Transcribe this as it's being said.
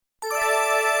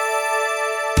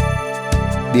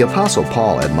The Apostle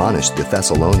Paul admonished the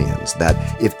Thessalonians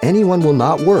that if anyone will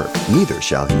not work, neither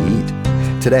shall he eat.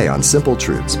 Today on Simple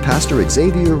Truths, Pastor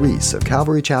Xavier Reese of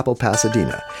Calvary Chapel,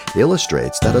 Pasadena,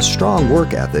 illustrates that a strong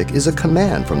work ethic is a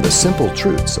command from the simple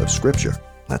truths of Scripture.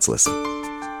 Let's listen.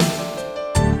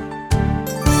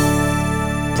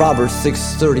 Proverbs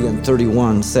 6:30 and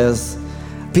 31 says,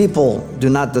 "People do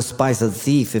not despise a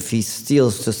thief if he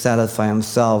steals to satisfy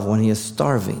himself when he is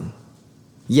starving.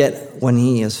 Yet when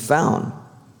he is found,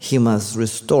 he must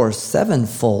restore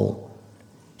sevenfold.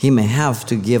 He may have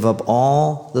to give up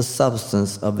all the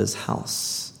substance of his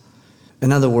house."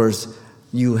 In other words,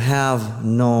 you have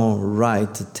no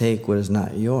right to take what is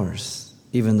not yours,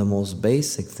 even the most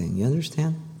basic thing. You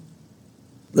understand?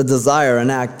 The desire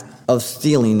and act of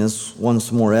stealing is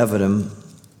once more evident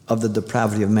of the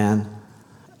depravity of man.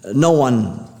 No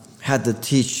one had to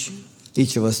teach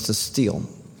each of us to steal.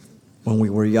 When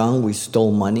we were young, we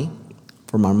stole money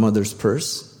from our mother's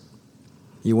purse.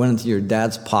 You went into your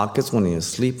dad's pockets when he was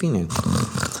sleeping and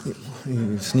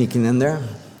you were sneaking in there.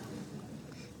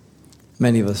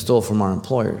 Many of us stole from our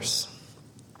employers.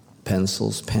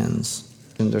 Pencils, pens,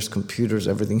 and there's computers,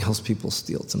 everything else people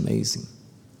steal. It's amazing.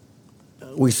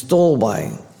 We stole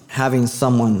by having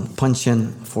someone punch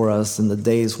in for us in the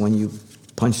days when you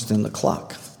punched in the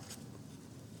clock.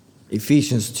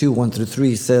 Ephesians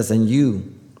 2:1-3 says, "And you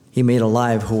he made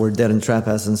alive who were dead in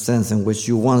trespasses and sins, in which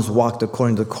you once walked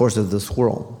according to the course of this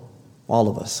world." All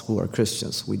of us who are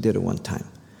Christians, we did it one time.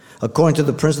 "According to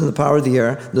the prince of the power of the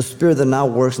air, the spirit that now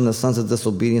works in the sons of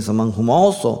disobedience, among whom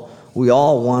also we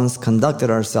all once conducted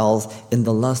ourselves in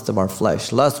the lust of our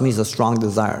flesh." Lust means a strong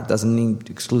desire. It doesn't mean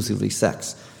exclusively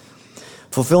sex.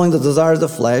 "Fulfilling the desires of the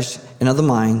flesh and of the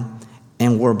mind,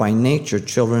 and were by nature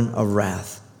children of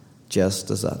wrath, just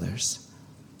as others."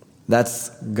 That's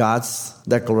God's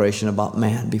declaration about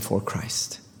man before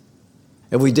Christ.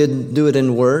 If we didn't do it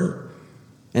in word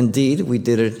and deed, we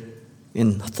did it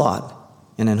in thought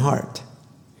and in heart.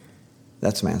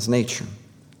 That's man's nature.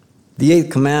 The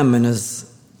eighth commandment is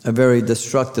a very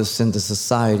destructive sin to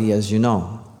society, as you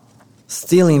know.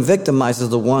 Stealing victimizes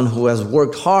the one who has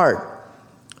worked hard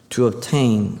to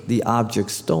obtain the object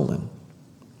stolen.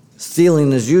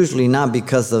 Stealing is usually not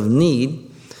because of need,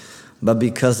 but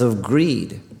because of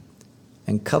greed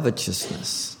and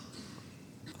covetousness.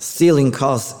 Stealing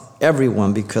costs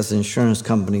everyone because insurance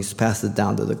companies pass it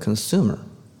down to the consumer.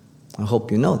 I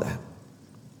hope you know that.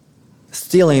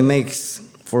 Stealing makes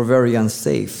for a very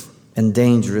unsafe and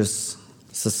dangerous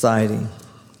society.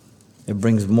 It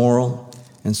brings moral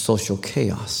and social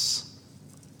chaos.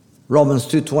 Romans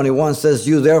 2:21 says,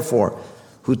 "You therefore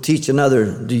who teach another,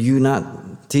 do you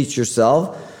not teach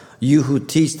yourself? You who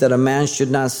teach that a man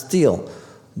should not steal,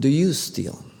 do you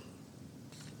steal?"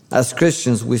 As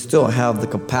Christians, we still have the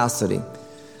capacity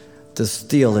to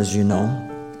steal, as you know,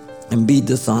 and be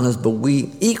dishonest, but we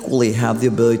equally have the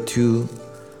ability to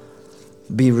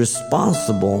be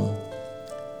responsible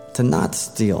to not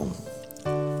steal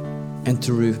and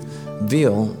to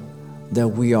reveal that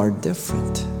we are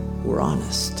different. We're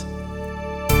honest.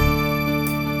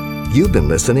 You've been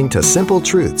listening to Simple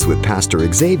Truths with Pastor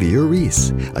Xavier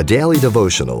Reese, a daily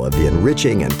devotional of the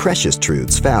enriching and precious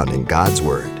truths found in God's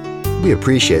Word. We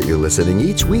appreciate you listening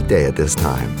each weekday at this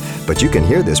time, but you can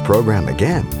hear this program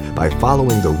again by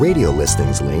following the radio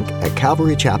listings link at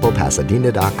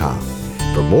CalvaryChapelPasadena.com.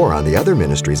 For more on the other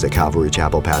ministries at Calvary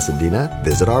Chapel Pasadena,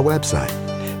 visit our website.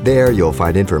 There you'll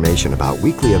find information about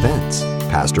weekly events,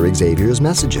 Pastor Xavier's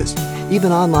messages,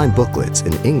 even online booklets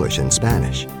in English and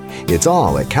Spanish. It's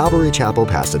all at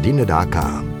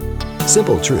CalvaryChapelPasadena.com.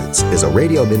 Simple Truths is a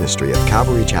radio ministry of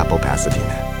Calvary Chapel,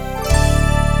 Pasadena.